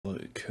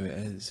who it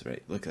is.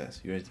 Right, look at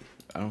this. You ready?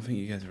 I don't think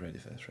you guys are ready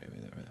for this. Right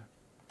there.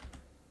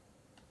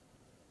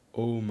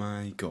 Oh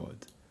my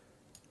god.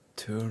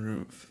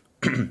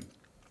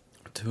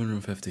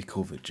 250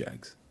 COVID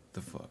jags.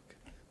 The fuck?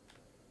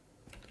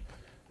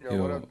 Yo,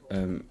 what up?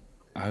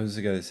 I was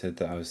the guy that said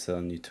that I was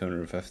selling you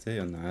 250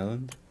 on the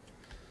island.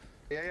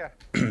 Yeah.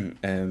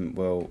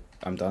 Well,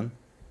 I'm done.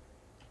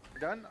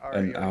 You're done?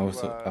 And I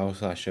Alright,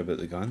 also asked you about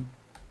the gun.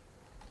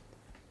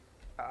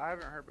 I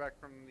haven't heard back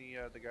from the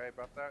guy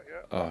about that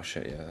yet. Oh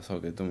shit, yeah, that's all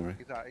good, don't worry.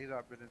 He's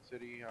out Bidden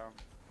City,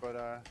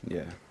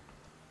 Yeah.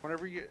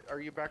 whenever are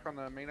you back on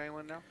the main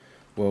island now?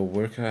 Well,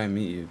 where can I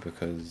meet you?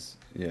 Because,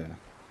 yeah.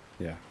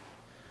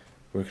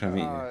 Where can I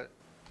meet you?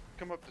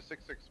 Come up to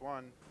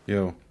 661.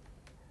 Yo,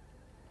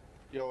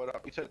 Yo, what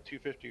up? You said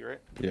 250, right?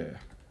 yeah.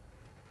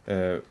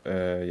 Yeah,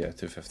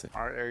 250.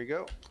 Alright, there you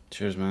go.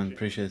 Cheers, man,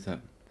 appreciate that.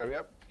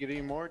 Yep. Get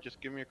any more,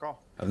 just give me a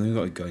call. I've not even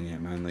got a gun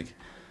yet, man, like,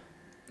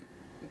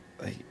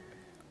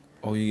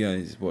 all you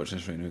guys watching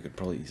this right now could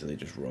probably easily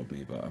just rob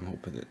me, but I'm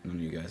hoping that none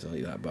of you guys are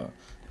like that, but,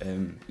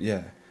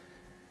 yeah.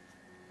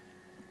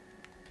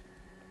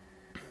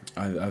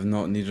 I've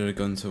not needed a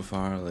gun so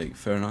far, like,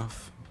 fair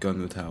enough,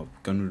 gun would help,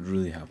 gun would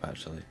really help,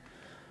 actually,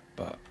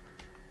 but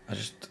I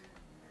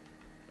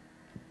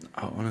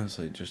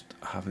honestly just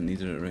haven't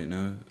needed it right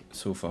now,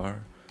 so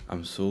far.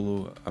 I'm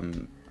solo,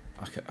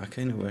 I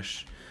kind of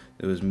wish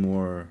there was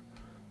more,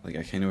 like,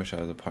 I kind of wish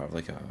I was a part of,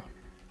 like,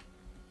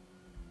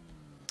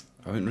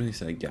 I wouldn't really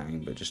say a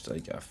gang, but just,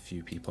 like, a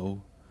few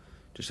people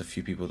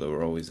that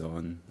were always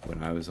on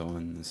when I was on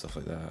and stuff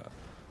like that.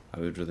 I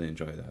would really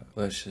enjoy that.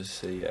 Let's just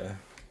say, yeah.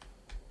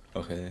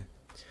 Okay.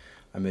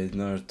 I made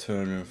another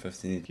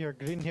 250. If you're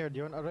green here, do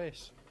you want a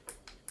race?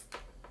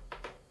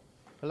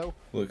 Hello?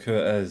 Look who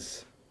it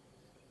is.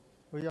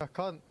 Well, you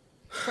cunt.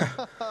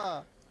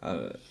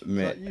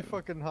 Mate, That you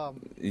fucking ham.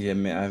 yeah,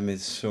 mate, I've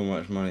made so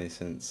much money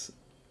since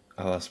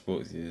I last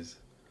spoke to you.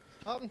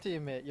 What happened to you,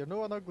 mate? You're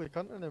not an ugly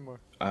cunt anymore.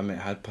 I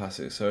had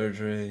plastic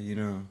surgery, you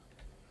know.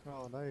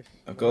 Oh, nice.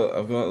 I've got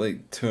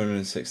like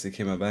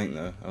 260k in my bank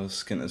now. I was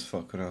skint as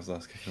fuck when I was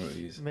last kicking out of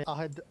these. Mate, I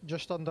had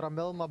just under $1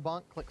 million in my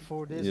bank like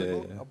 4 days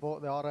ago. Yeah. I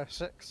bought the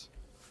RS6.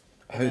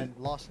 How? And then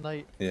last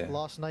night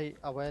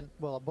I went,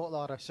 I bought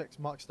the RS6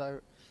 maxed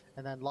out.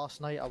 And then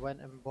last night I went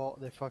and bought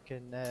the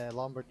fucking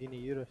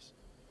Lamborghini Urus.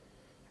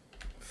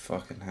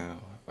 Fucking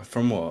hell.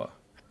 From what?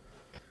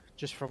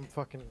 Just from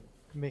fucking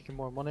making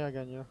more money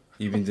again, you know?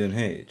 You've been doing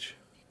H?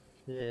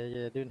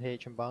 Yeah, doing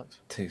H and banks.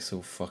 Takes so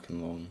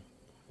fucking long.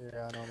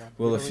 Yeah, I know, man.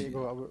 Well,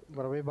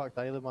 We're away back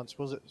to Island, man.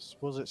 Suppose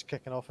it's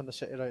kicking off in the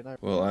city right now.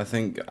 Well, I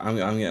think I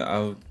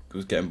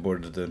was getting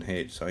bored of doing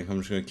H, so I think I'm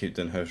just gonna keep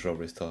doing house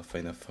robberies till I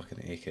find a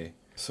fucking AK.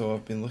 So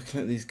I've been looking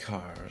at these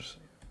cars,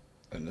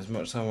 and as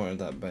much as I wanted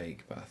that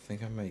bike, but I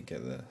think I might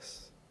get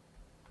this.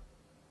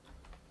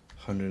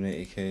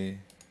 180k.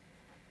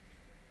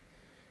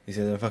 He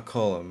said if I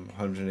call him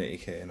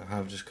 180k, and I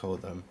have just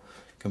called him,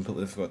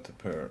 completely forgot to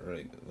put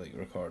it, like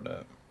record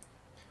it.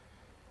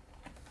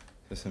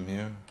 Is this him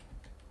here?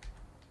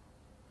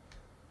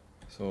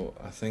 So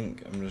I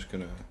think I'm just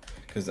gonna,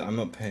 cause I'm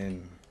not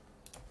paying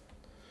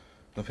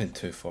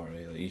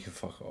 240. Like, you can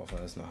fuck off.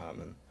 That's not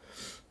happening.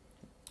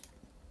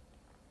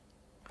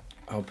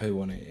 I'll pay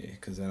 180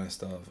 because then I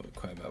still have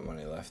quite a bit of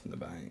money left in the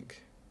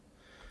bank.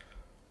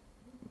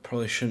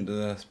 Probably shouldn't do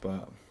this,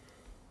 but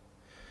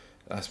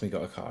ask me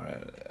got a car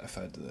if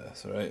I do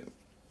this, alright?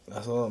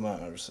 That's all that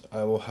matters.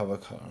 I will have a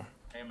car.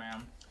 Hey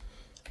man.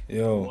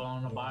 Yo. You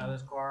willing to buy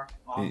this car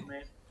off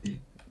me?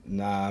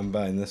 Nah, I'm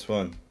buying this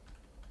one.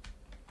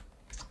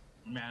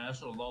 Man, that's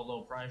a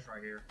low price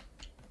right here.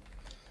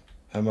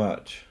 How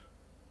much?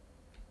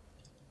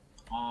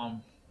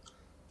 How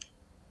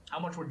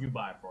much would you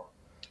buy it for?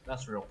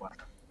 That's the real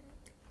question.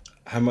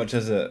 How much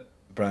is it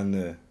brand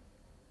new?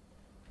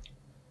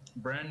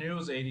 Brand new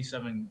is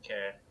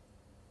 87k.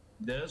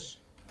 This,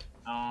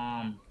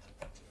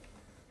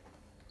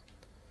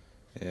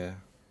 Yeah.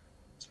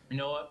 you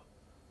know what?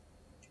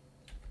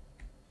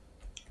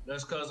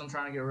 Just cause I'm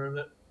trying to get rid of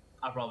it,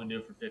 I'll probably do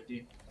it for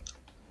 50.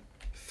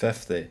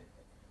 50.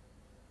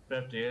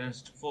 50, and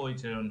it's fully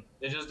tuned.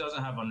 It just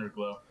doesn't have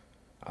underglow.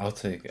 I'll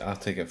take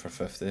it for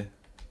 50.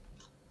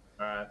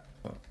 Alright.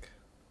 Fuck.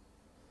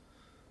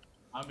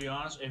 I'll be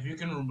honest, if you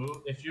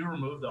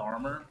remove the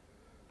armor,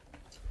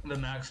 the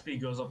max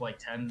speed goes up like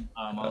 10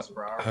 miles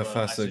per hour. How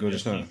fast does it go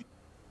just now?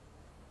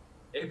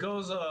 It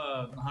goes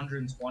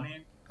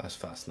 120. That's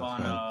fast enough,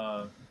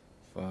 man.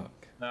 Fuck.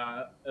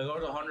 It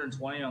goes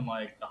 120 on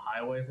like the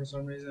highway for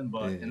some reason,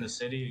 but in the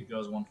city it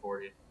goes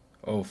 140.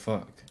 Oh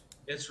fuck.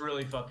 It's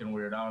really fucking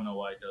weird. I don't know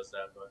why it does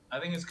that, but I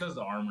think it's because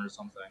the armor or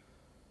something.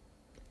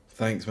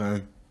 Thanks,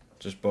 man.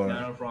 Just bought it.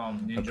 No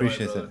problem. You I enjoy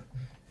appreciate it.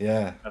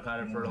 Yeah. I've had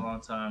it for a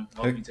long time.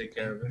 Hope you take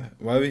care of it.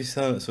 Why are you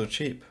selling it so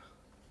cheap?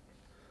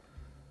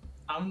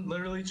 I'm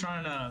literally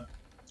trying to.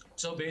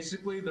 So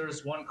basically,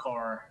 there's one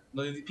car.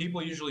 The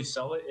people usually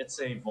sell it. It's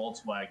a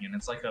Volkswagen.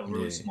 It's like a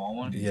really small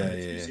one.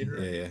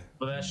 Yeah.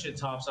 But that shit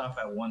tops off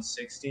at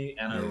 160,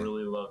 and I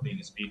really love being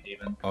a speed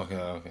demon.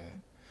 Okay.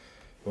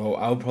 Well,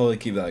 I'll probably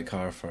keep that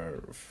car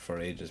for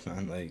ages,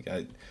 man. Like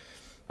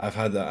I've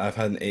had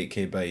an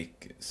 8K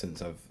bike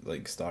since I've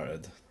like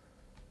started.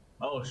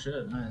 Oh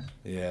shit, nice.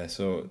 Yeah,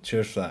 so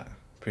cheers for that.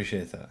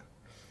 Appreciate that.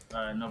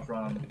 Alright, no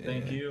problem.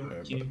 Thank Yeah, you.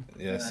 alright, Keep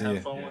yeah, see have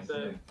ya. fun with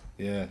it.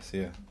 Yeah,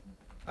 see ya.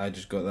 I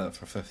just got that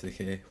for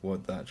 50k.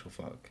 What the actual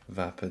fuck?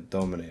 Vapid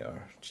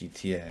Dominator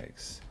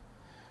GTX.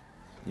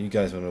 You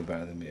guys will know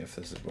better than me if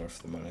this is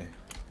worth the money.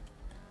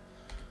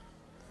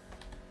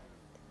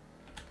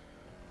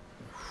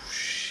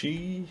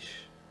 Sheesh.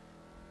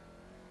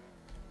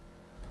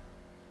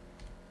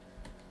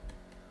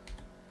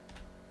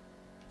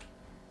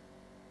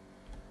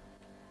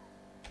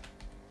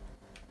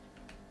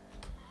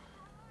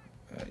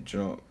 Do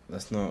you know,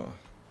 let's not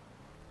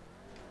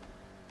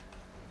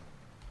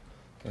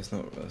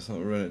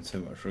ruin it too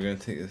much. We're gonna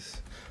take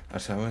this.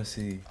 Actually, I want to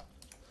see.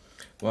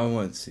 What I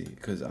want to see,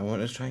 because I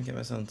want to try and get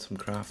myself some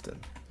crafting.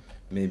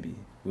 Maybe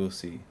we'll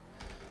see.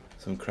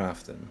 Some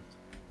crafting.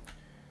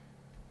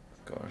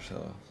 Got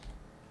ourselves.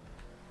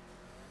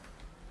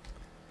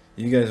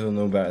 You guys will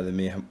know better than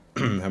me how,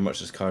 how much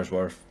this car's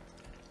worth.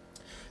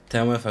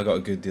 Tell me if I got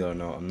a good deal or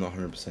not. I'm not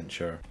 100%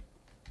 sure.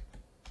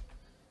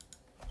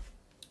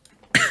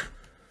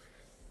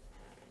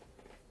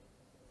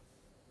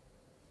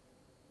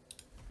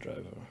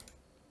 Driver.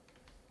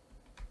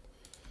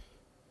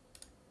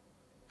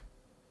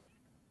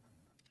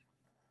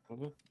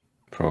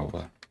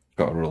 Probably.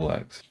 Got a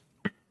Rolex.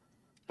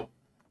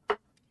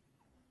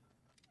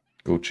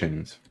 Gold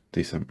chains.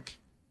 Decent.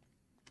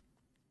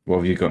 What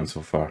have you gotten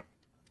so far?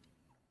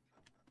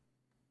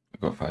 I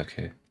got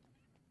 5k.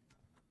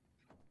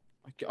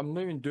 I'm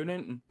not even doing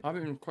anything. I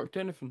haven't even clicked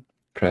anything.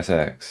 Press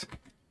X.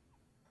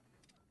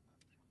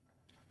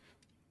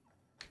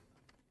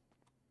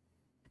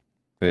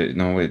 Wait,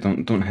 no, wait,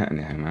 don't hit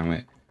anything, man,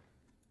 wait.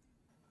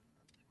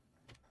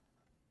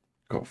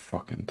 Got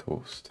fucking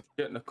toast.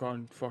 Get in the car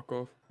and fuck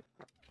off.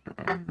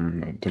 I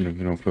don't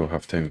even know if we'll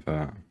have time for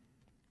that.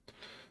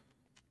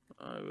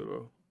 We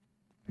will.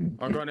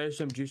 I got an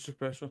SMG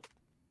suppressor.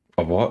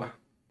 A what?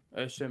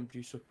 SMG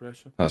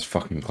suppressor. That's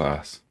fucking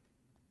class.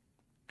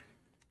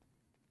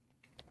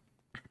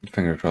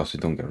 Finger crossed we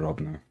don't get robbed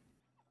now.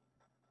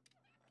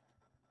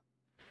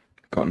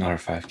 Got another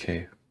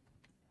 5k.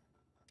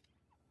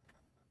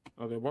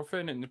 Are they worth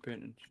anything in the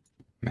paintings?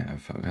 Mate,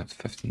 that's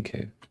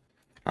 15k.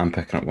 I'm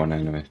picking up one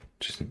anyway,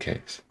 just in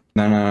case.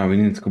 No, we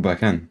need to go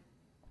back in.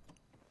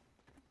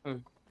 Oh.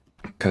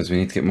 Because we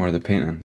need to get more of the painting.